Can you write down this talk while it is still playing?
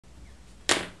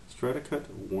Strata Cut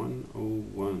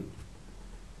 101.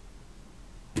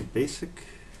 The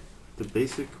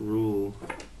basic rule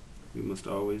you must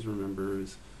always remember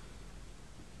is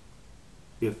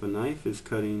if a knife is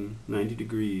cutting 90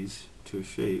 degrees to a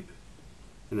shape,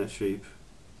 and that shape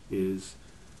is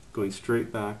going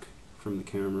straight back from the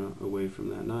camera away from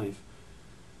that knife,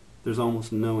 there's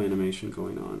almost no animation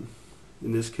going on.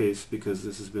 In this case, because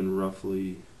this has been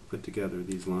roughly put together,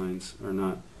 these lines are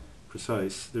not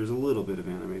precise, there's a little bit of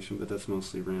animation, but that's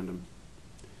mostly random.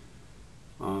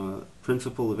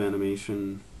 Principle of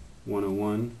animation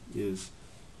 101 is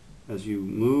as you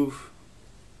move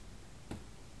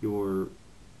your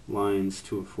lines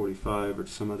to a 45 or to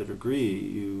some other degree,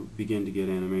 you begin to get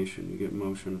animation. You get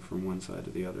motion from one side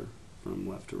to the other, from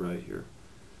left to right here.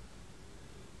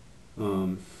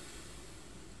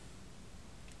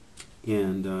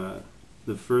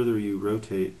 The further you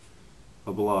rotate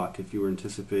a block, if you were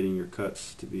anticipating your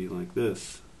cuts to be like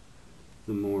this,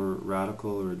 the more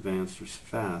radical or advanced or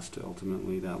fast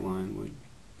ultimately that line would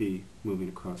be moving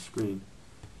across screen.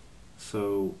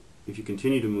 So if you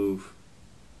continue to move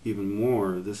even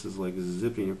more, this is like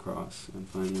zipping across. And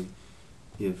finally,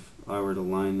 if I were to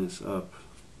line this up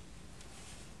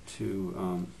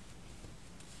to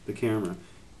the camera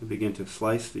and begin to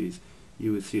slice these,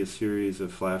 you would see a series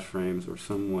of flash frames or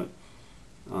somewhat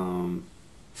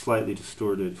slightly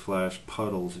distorted flash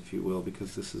puddles, if you will,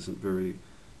 because this isn't very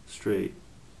straight.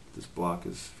 This block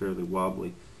is fairly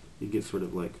wobbly. You get sort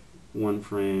of like one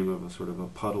frame of a sort of a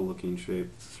puddle looking shape,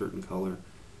 it's a certain color,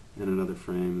 and another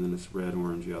frame, and then it's red,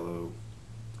 orange, yellow,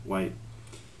 white.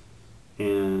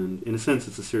 And in a sense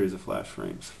it's a series of flash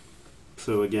frames.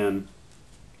 So again,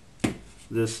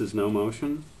 this is no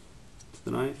motion to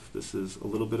the knife. This is a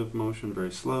little bit of motion,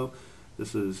 very slow.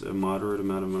 This is a moderate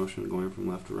amount of motion going from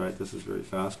left to right. This is very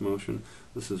fast motion.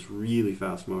 This is really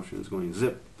fast motion. It's going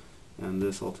zip. And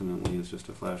this ultimately is just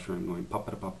a flash frame going pop,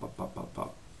 pop, pop, pop, pop, pop,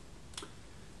 pop.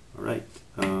 All right.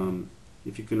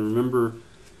 If you can remember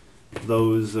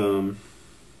those,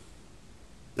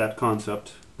 that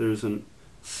concept, there's a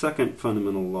second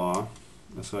fundamental law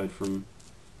aside from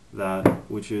that,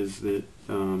 which is that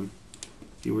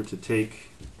if you were to take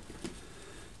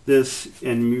this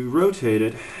and you rotate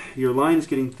it, your line is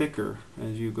getting thicker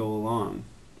as you go along.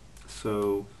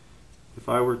 So if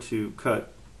I were to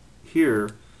cut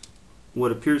here,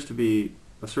 what appears to be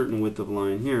a certain width of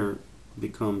line here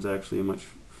becomes actually a much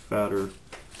fatter.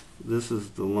 This is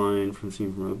the line from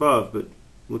seen from above, but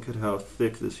look at how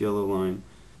thick this yellow line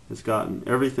has gotten.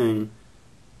 Everything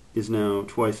is now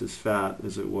twice as fat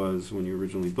as it was when you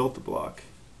originally built the block.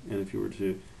 And if you were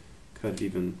to cut it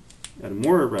even at a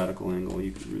more radical angle,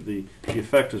 the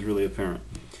effect is really apparent.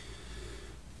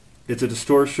 It's a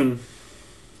distortion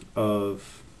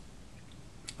of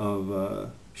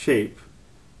shape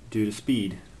due to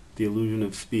speed. The illusion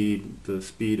of speed, the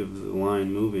speed of the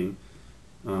line moving,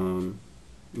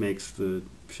 makes the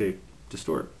shape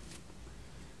distort.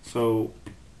 So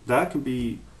that can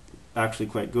be actually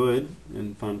quite good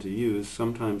and fun to use.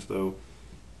 Sometimes though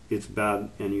it's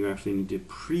bad and you actually need to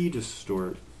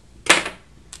pre-distort.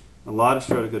 A lot of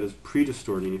Strata Cut is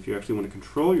pre-distorting. If you actually want to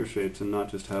control your shapes and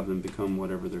not just have them become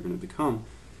whatever they're going to become,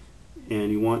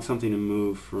 and you want something to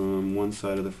move from one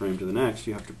side of the frame to the next,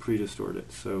 you have to pre-distort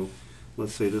it. So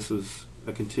let's say this is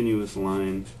a continuous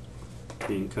line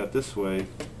being cut this way.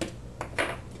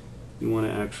 You want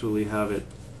to actually have it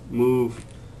move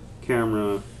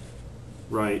camera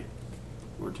right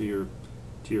or to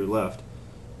your left,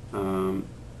 and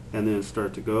then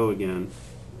start to go again.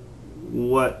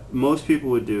 What most people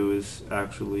would do is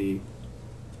actually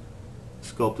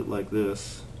sculpt it like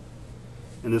this,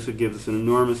 and this would give us an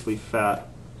enormously fat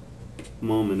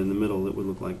moment in the middle that would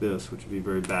look like this, which would be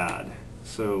very bad.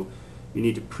 So you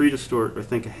need to pre-distort or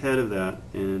think ahead of that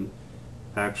and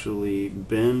actually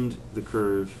bend the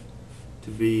curve to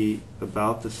be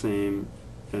about the same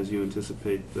as you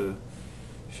anticipate the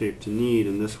shape to need,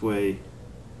 and this way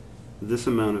this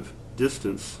amount of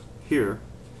distance here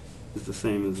is the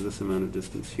same as this amount of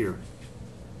distance here.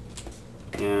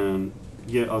 And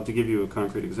to give you a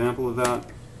concrete example of that,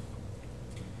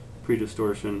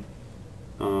 pre-distortion,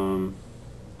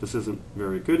 this isn't a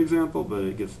very good example, but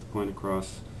it gets the point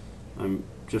across. I'm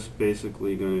just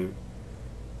basically going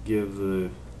to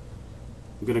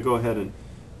go ahead and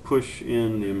push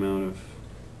in the amount of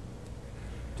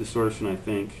distortion I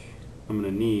think I'm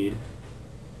going to need,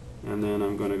 and then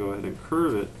I'm going to go ahead and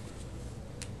curve it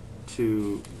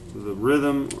to the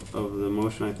rhythm of the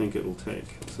motion I think it will take.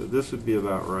 So this would be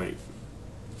about right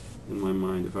in my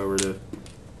mind. If I were to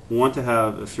want to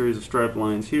have a series of striped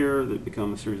lines here that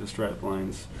become a series of striped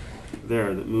lines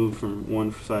there that move from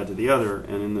one side to the other,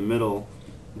 and in the middle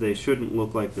they shouldn't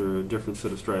look like they're a different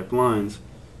set of striped lines.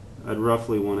 I'd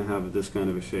roughly want to have this kind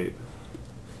of a shape.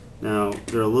 Now,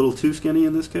 they're a little too skinny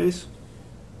in this case,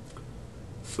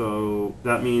 so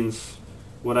that means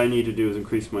what I need to do is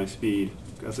increase my speed,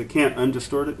 because I can't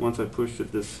undistort it. Once I've pushed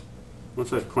it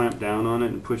once I've clamped down on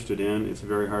it and pushed it in, it's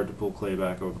very hard to pull clay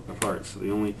back apart. So the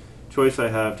only choice I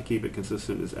have to keep it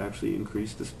consistent is actually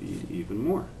increase the speed even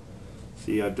more.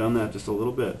 See, I've done that just a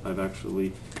little bit. I've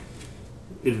actually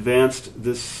advanced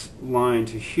this line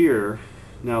to here.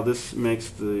 Now this makes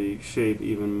the shape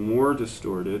even more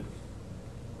distorted,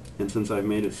 and since I've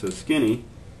made it so skinny,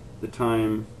 the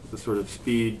sort of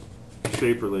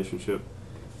speed-shape relationship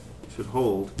should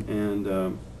hold. And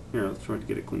here, let's try to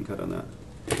get a clean cut on that.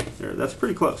 There, that's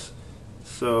pretty close.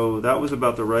 So that was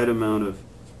about the right amount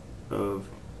of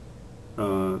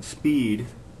speed,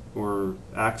 or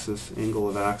angle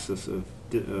of axis of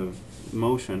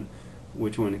motion,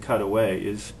 which when cut away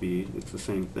is speed. It's the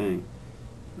same thing.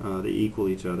 They equal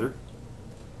each other,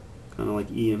 kind of like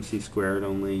EMC squared,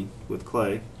 only with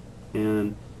clay.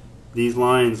 And these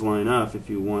lines line up. If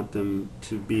you want them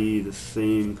to be the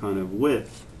same kind of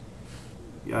width,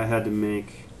 I had to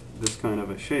make this kind of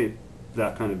a shape,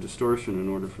 that kind of distortion, in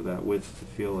order for that width to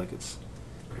feel like it's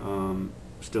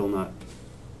still not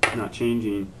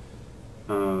changing.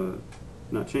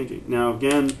 Not changing. Now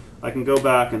again, I can go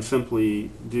back and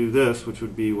simply do this, which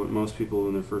would be what most people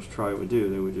in their first try would do.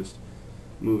 They would just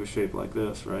move a shape like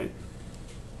this, right?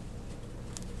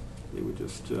 They would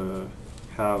just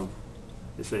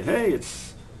they say, hey,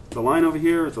 it's the line over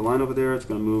here, it's a line over there, it's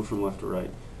going to move from left to right.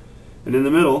 And in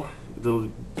the middle,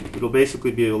 it'll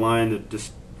basically be a line that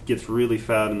just gets really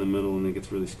fat in the middle and it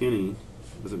gets really skinny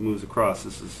as it moves across.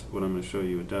 This is what I'm going to show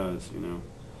you it does, you know.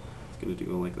 It's going to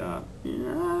go like that.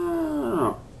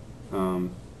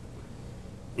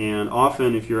 And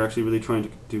often, if you're actually really trying to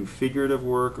do figurative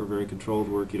work or very controlled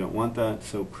work, you don't want that.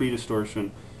 So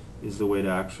pre-distortion is the way to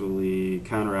actually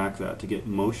counteract that, to get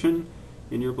motion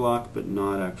in your block, but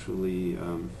not actually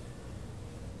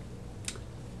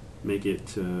make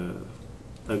it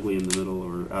ugly in the middle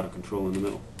or out of control in the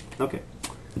middle. Okay,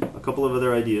 a couple of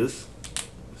other ideas.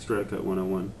 Strata Cut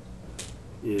 101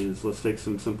 is, let's take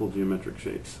some simple geometric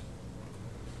shapes.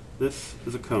 This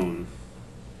is a cone.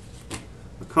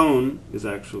 A cone is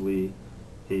actually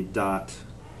a dot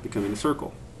becoming a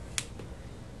circle.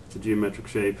 It's a geometric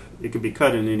shape. It can be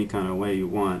cut in any kind of way you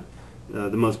want. The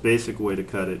most basic way to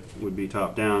cut it would be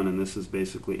top down, and this is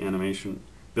basically animation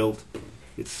built.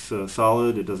 It's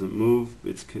solid, it doesn't move,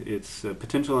 it's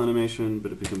potential animation,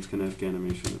 but it becomes kinetic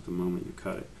animation at the moment you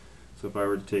cut it. So if I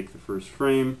were to take the first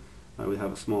frame, I would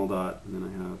have a small dot, and then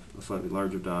I have a slightly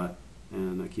larger dot,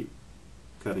 and I keep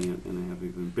cutting it, and I have an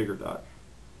even bigger dot.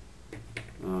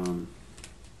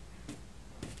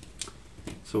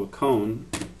 So a cone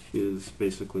is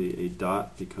basically a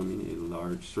dot becoming a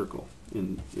large circle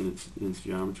in its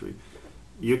geometry.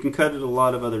 You can cut it a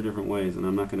lot of other different ways, and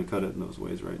I'm not going to cut it in those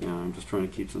ways right now. I'm just trying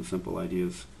to keep some simple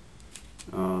ideas.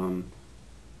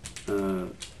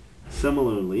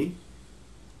 Similarly,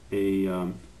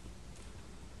 a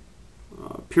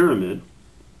pyramid,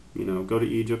 you know, go to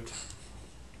Egypt,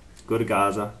 go to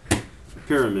Gaza. A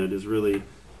pyramid is really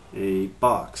a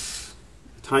box,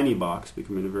 a tiny box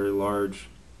becoming a very large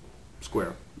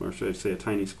square, or should I say a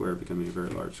tiny square becoming a very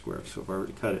large square. So if I were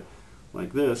to cut it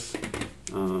like this,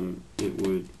 it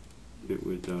would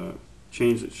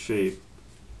change its shape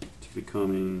to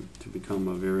become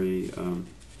a very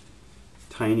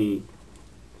tiny.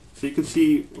 So you can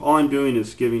see all I'm doing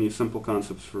is giving you simple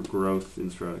concepts for growth in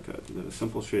Strata Cut, that a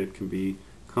simple shape can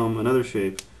become another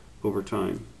shape over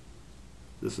time.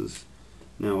 This is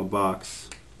now a box.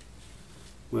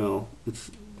 Well,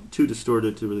 it's too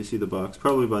distorted to really see the box.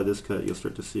 Probably by this cut you'll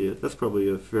start to see it. That's probably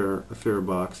a fair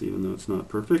box, even though it's not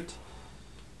perfect.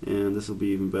 And this will be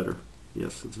even better.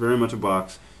 Yes, it's very much a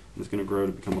box, and it's going to grow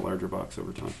to become a larger box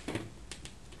over time.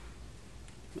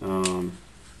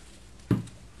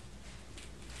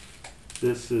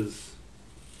 This is,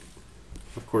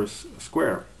 of course, a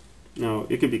square. Now,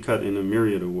 it can be cut in a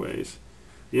myriad of ways.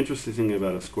 The interesting thing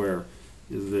about a square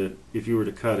is that if you were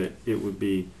to cut it, it would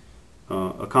be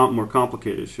a more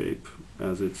complicated shape.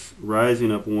 As it's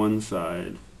rising up one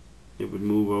side, it would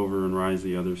move over and rise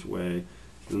the other way.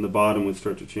 And the bottom would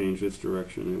start to change its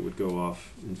direction. It would go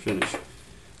off and finish.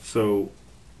 So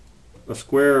a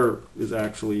square is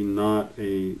actually not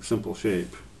a simple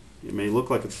shape. It may look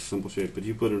like it's a simple shape, but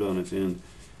you put it on its end,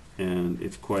 and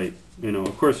it's quite, you know,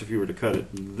 of course if you were to cut it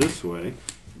this way,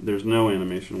 there's no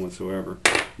animation whatsoever.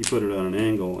 You put it on an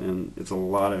angle, and it's a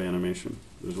lot of animation.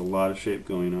 There's a lot of shape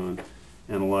going on,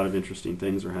 and a lot of interesting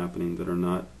things are happening that are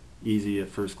not easy at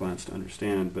first glance to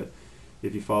understand, but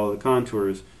if you follow the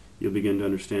contours, you'll begin to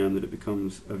understand that it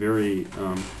becomes a very,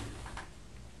 that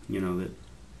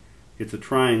it's a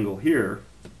triangle here.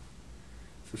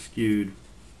 It's a skewed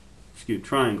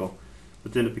triangle,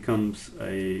 but then it becomes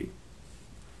a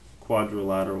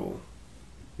quadrilateral,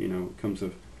 it becomes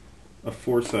a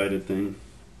four-sided thing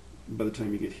by the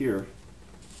time you get here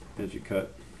as you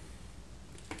cut.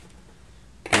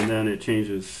 And then it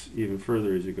changes even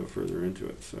further as you go further into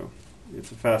it. So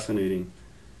it's a fascinating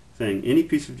thing. Any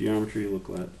piece of geometry you look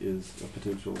at is a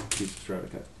potential piece of strata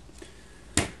cut.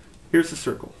 Here's the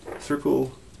circle.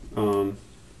 Circle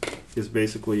is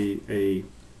basically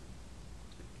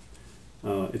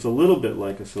it's a little bit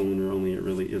like a cylinder, only it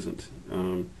really isn't.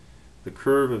 The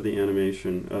curve of the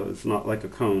animation, it's not like a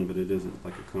cone, but it isn't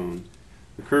like a cone.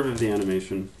 The curve of the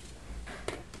animation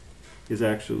is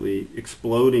actually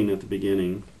exploding at the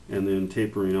beginning and then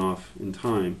tapering off in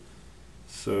time.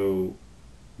 So,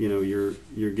 you're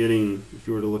getting, if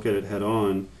you were to look at it head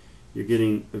on, you're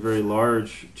getting a very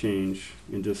large change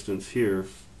in distance here,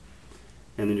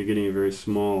 and then you're getting a very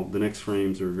small, the next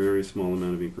frames are a very small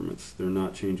amount of increments. They're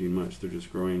not changing much, they're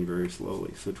just growing very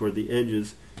slowly. So toward the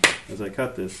edges, as I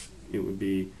cut this, it would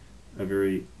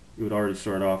already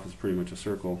start off as pretty much a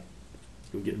circle.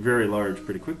 It would get very large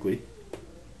pretty quickly.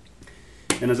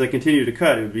 And as I continue to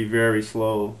cut, it would be very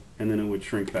slow, and then it would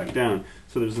shrink back down.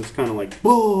 So there's this kind of like,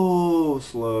 whoa,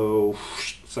 slow,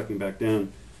 sucking back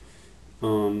down.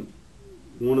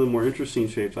 One of the more interesting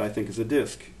shapes, I think, is a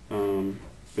disc.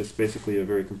 It's basically a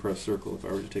very compressed circle. If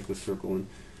I were to take this circle and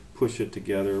push it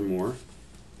together more,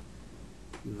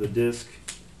 the disc,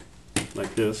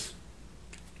 like this,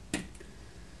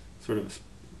 sort of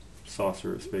a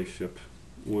saucer, a spaceship,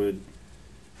 would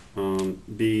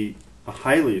be a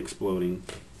highly exploding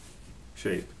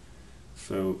shape.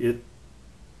 So it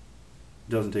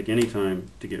doesn't take any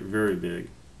time to get very big,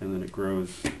 and then it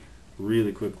grows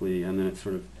really quickly, and then it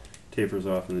sort of tapers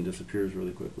off and then disappears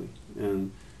really quickly.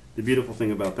 And the beautiful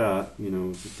thing about that,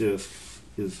 the disc,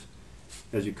 is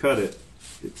as you cut it,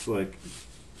 it's like,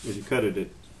 as you cut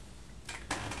it,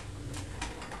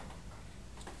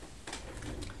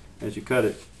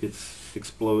 it's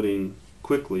exploding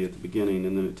quickly at the beginning,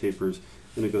 and then it tapers,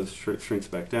 then it goes shrinks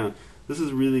back down. This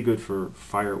is really good for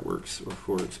fireworks or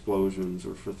for explosions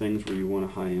or for things where you want a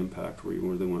high impact, where you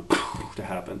really want to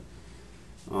happen.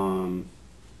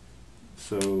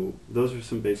 So those are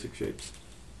some basic shapes.